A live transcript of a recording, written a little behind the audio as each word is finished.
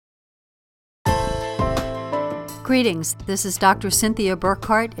Greetings, this is Dr. Cynthia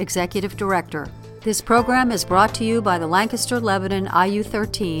Burkhart, Executive Director. This program is brought to you by the Lancaster-Lebanon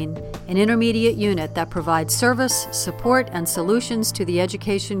IU13, an intermediate unit that provides service, support, and solutions to the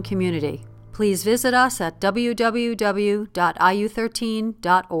education community. Please visit us at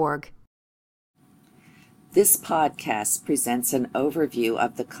www.iu13.org. This podcast presents an overview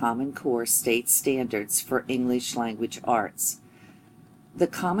of the Common Core State Standards for English Language Arts. The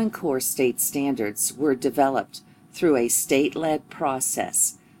Common Core State Standards were developed through a state-led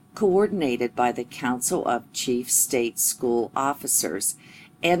process coordinated by the Council of Chief State School Officers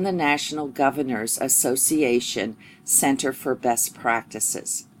and the National Governors Association Center for Best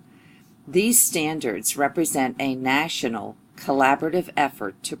Practices. These standards represent a national, collaborative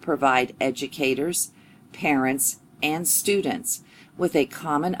effort to provide educators, parents, and students with a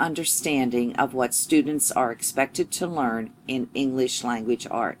common understanding of what students are expected to learn in English language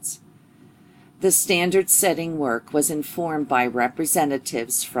arts. The standard-setting work was informed by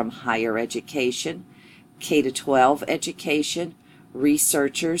representatives from higher education, K-12 education,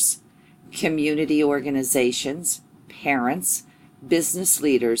 researchers, community organizations, parents, business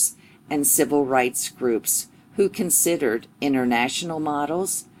leaders, and civil rights groups who considered international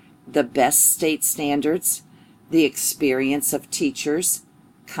models, the best state standards, the experience of teachers,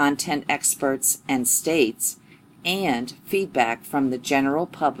 content experts, and states, and feedback from the general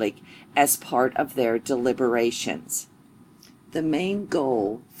public as part of their deliberations. The main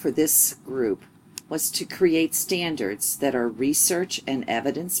goal for this group was to create standards that are research and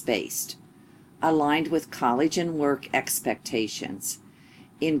evidence-based, aligned with college and work expectations,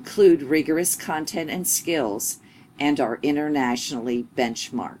 include rigorous content and skills, and are internationally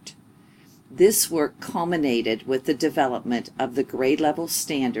benchmarked. This work culminated with the development of the grade-level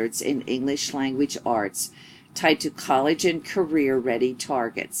standards in English language arts tied to college and career-ready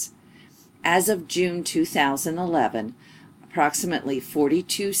targets. As of June 2011, approximately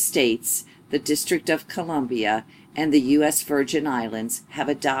 42 states, the District of Columbia, and the U.S. Virgin Islands have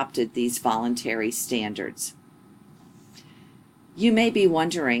adopted these voluntary standards. You may be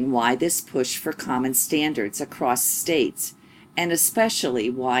wondering why this push for common standards across states, and especially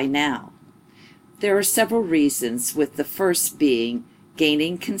why now. There are several reasons, with the first being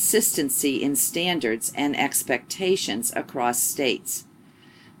gaining consistency in standards and expectations across states.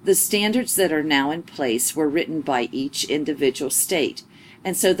 The standards that are now in place were written by each individual state,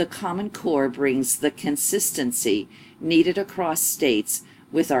 and so the Common Core brings the consistency needed across states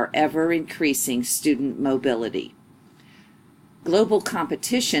with our ever-increasing student mobility. Global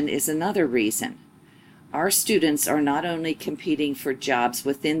competition is another reason. Our students are not only competing for jobs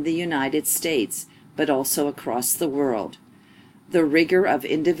within the United States, but also across the world. The rigor of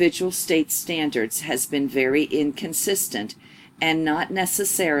individual state standards has been very inconsistent and not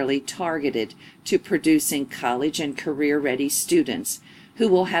necessarily targeted to producing college and career-ready students who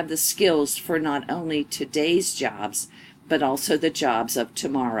will have the skills for not only today's jobs, but also the jobs of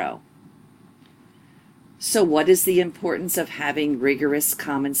tomorrow. So what is the importance of having rigorous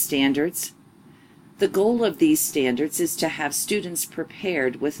common standards? The goal of these standards is to have students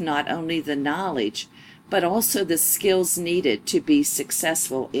prepared with not only the knowledge, but also the skills needed to be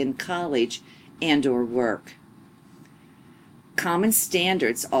successful in college and/or work. Common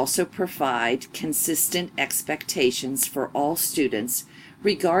standards also provide consistent expectations for all students,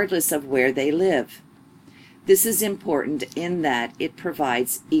 regardless of where they live. This is important in that it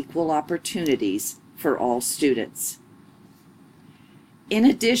provides equal opportunities for all students. In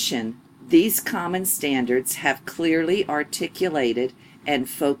addition, these common standards have clearly articulated and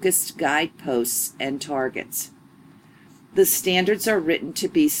focused guideposts and targets. The standards are written to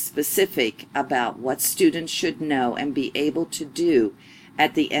be specific about what students should know and be able to do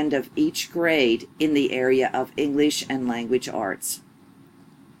at the end of each grade in the area of English and language arts.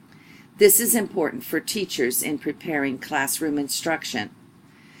 This is important for teachers in preparing classroom instruction.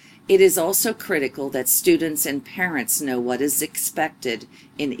 It is also critical that students and parents know what is expected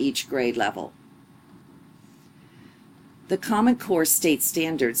in each grade level. The Common Core State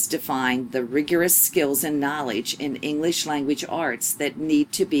Standards define the rigorous skills and knowledge in English language arts that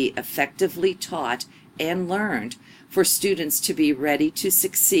need to be effectively taught and learned for students to be ready to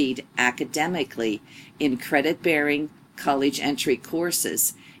succeed academically in credit-bearing college entry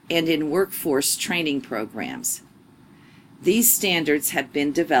courses and in workforce training programs. These standards have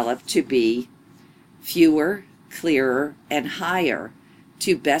been developed to be fewer, clearer, and higher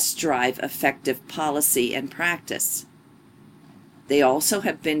to best drive effective policy and practice. They also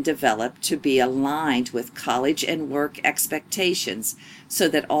have been developed to be aligned with college and work expectations so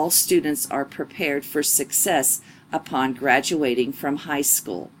that all students are prepared for success upon graduating from high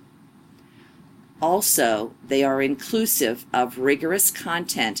school. Also, they are inclusive of rigorous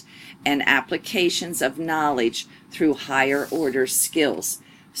content and applications of knowledge through higher order skills,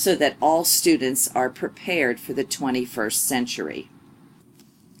 so that all students are prepared for the 21st century.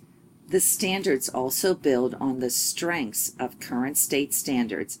 The standards also build on the strengths of current state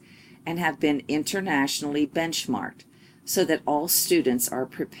standards and have been internationally benchmarked, so that all students are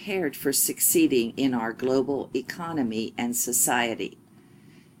prepared for succeeding in our global economy and society.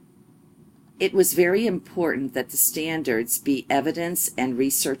 It was very important that the standards be evidence and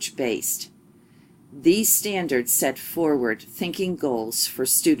research-based. These standards set forward thinking goals for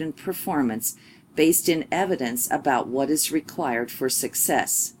student performance based in evidence about what is required for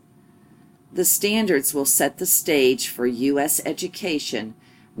success. The standards will set the stage for U.S. education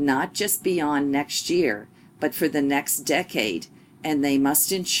not just beyond next year, but for the next decade, and they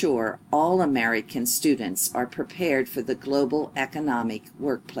must ensure all American students are prepared for the global economic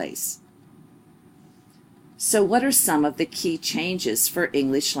workplace. So what are some of the key changes for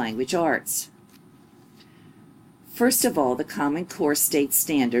English language arts? First of all, the Common Core State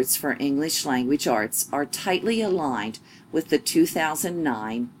Standards for English Language Arts are tightly aligned with the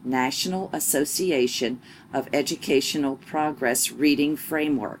 2009 National Association of Educational Progress Reading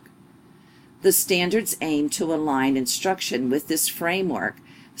Framework. The standards aim to align instruction with this framework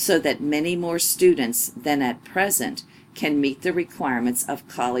so that many more students than at present can meet the requirements of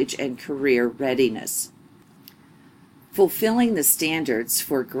college and career readiness. Fulfilling the standards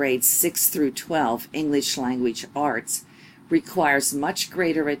for grades 6 through 12 English language arts requires much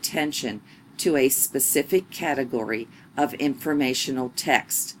greater attention to a specific category of informational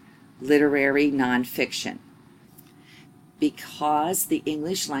text, literary nonfiction. Because the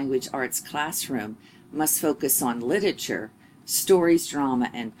English language arts classroom must focus on literature, stories, drama,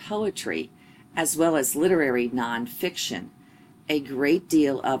 and poetry, as well as literary nonfiction, a great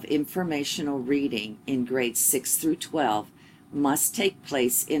deal of informational reading in grades 6 through 12 must take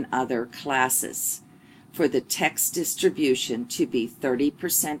place in other classes, for the text distribution to be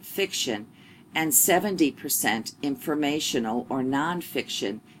 30% fiction and 70% informational or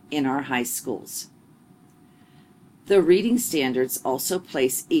nonfiction in our high schools. The reading standards also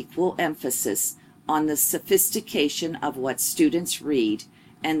place equal emphasis on the sophistication of what students read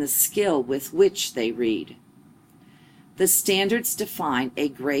and the skill with which they read. The standards define a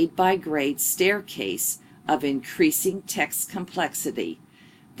grade-by-grade staircase of increasing text complexity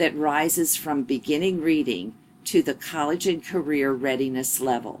that rises from beginning reading to the college and career readiness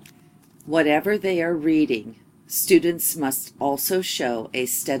level. Whatever they are reading, students must also show a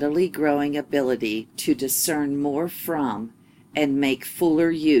steadily growing ability to discern more from and make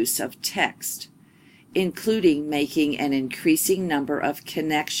fuller use of text, including making an increasing number of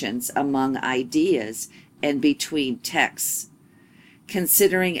connections among ideas and between texts,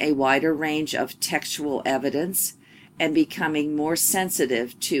 considering a wider range of textual evidence, and becoming more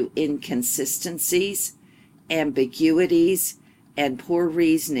sensitive to inconsistencies, ambiguities, and poor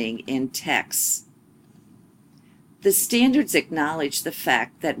reasoning in texts. The standards acknowledge the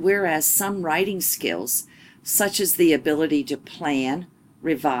fact that whereas some writing skills, such as the ability to plan,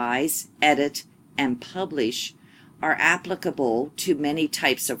 revise, edit, and publish, are applicable to many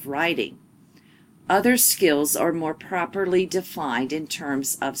types of writing, other skills are more properly defined in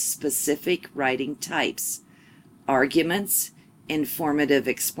terms of specific writing types: arguments, informative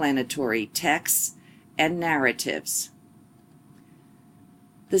explanatory texts, and narratives.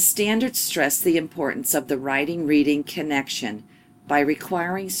 The standards stress the importance of the writing-reading connection by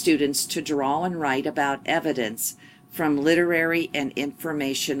requiring students to draw and write about evidence from literary and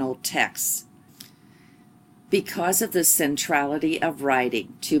informational texts. Because of the centrality of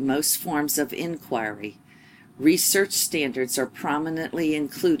writing to most forms of inquiry, research standards are prominently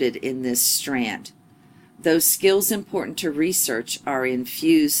included in this strand. Those skills important to research are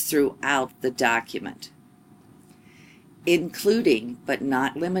infused throughout the document, including but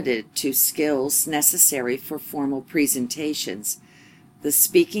not limited to skills necessary for formal presentations. The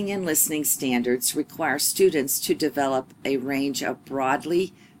speaking and listening standards require students to develop a range of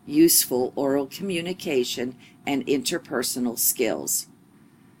broadly useful oral communication and interpersonal skills.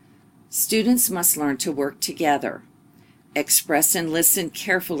 Students must learn to work together, express and listen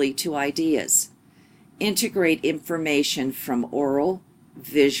carefully to ideas, integrate information from oral,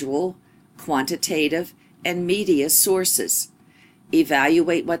 visual, quantitative, and media sources,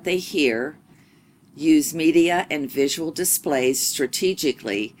 evaluate what they hear, use media and visual displays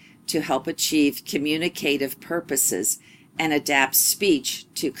strategically to help achieve communicative purposes, and adapt speech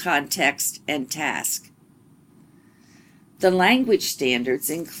to context and task. The language standards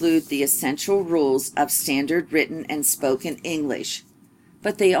include the essential rules of standard written and spoken English,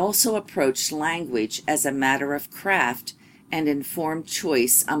 but they also approach language as a matter of craft and informed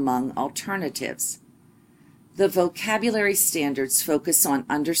choice among alternatives. The vocabulary standards focus on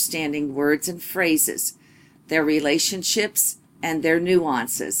understanding words and phrases, their relationships and their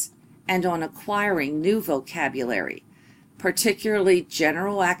nuances, and on acquiring new vocabulary, particularly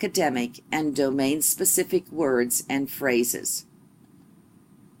general academic and domain-specific words and phrases.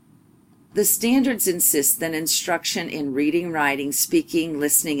 The standards insist that instruction in reading, writing, speaking,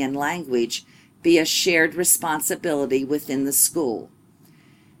 listening, and language be a shared responsibility within the school.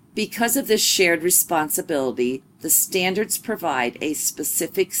 Because of this shared responsibility, the standards provide a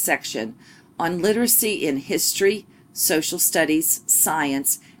specific section on literacy in history, social studies,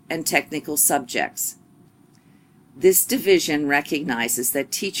 science, and technical subjects. This division recognizes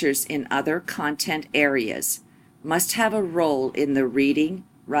that teachers in other content areas must have a role in the reading,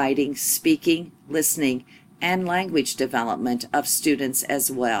 writing, speaking, listening, and language development of students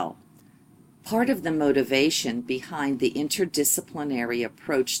as well. Part of the motivation behind the interdisciplinary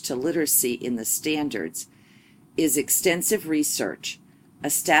approach to literacy in the standards is extensive research,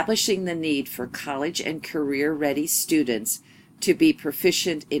 establishing the need for college and career-ready students to be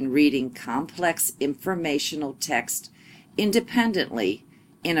proficient in reading complex informational text independently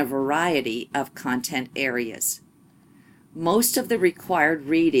in a variety of content areas. Most of the required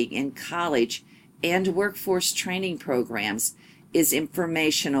reading in college and workforce training programs is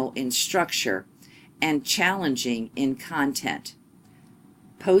informational in structure and challenging in content.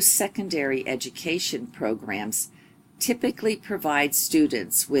 Post-secondary education programs typically provide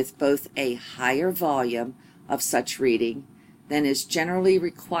students with both a higher volume of such reading than is generally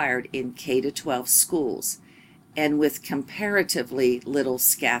required in K-12 schools, and with comparatively little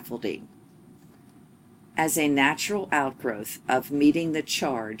scaffolding. As a natural outgrowth of meeting the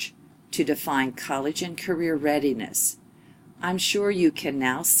charge to define college and career readiness, I'm sure you can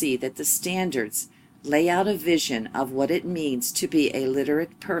now see that the standards lay out a vision of what it means to be a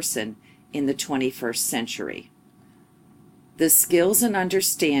literate person in the 21st century. The skills and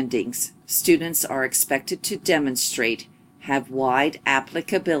understandings students are expected to demonstrate have wide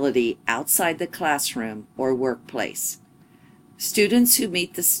applicability outside the classroom or workplace. Students who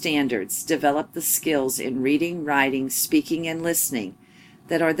meet the standards develop the skills in reading, writing, speaking, and listening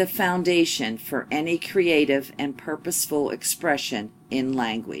that are the foundation for any creative and purposeful expression in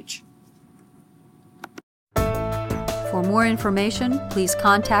language. For more information, please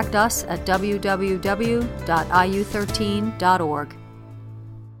contact us at www.iu13.org.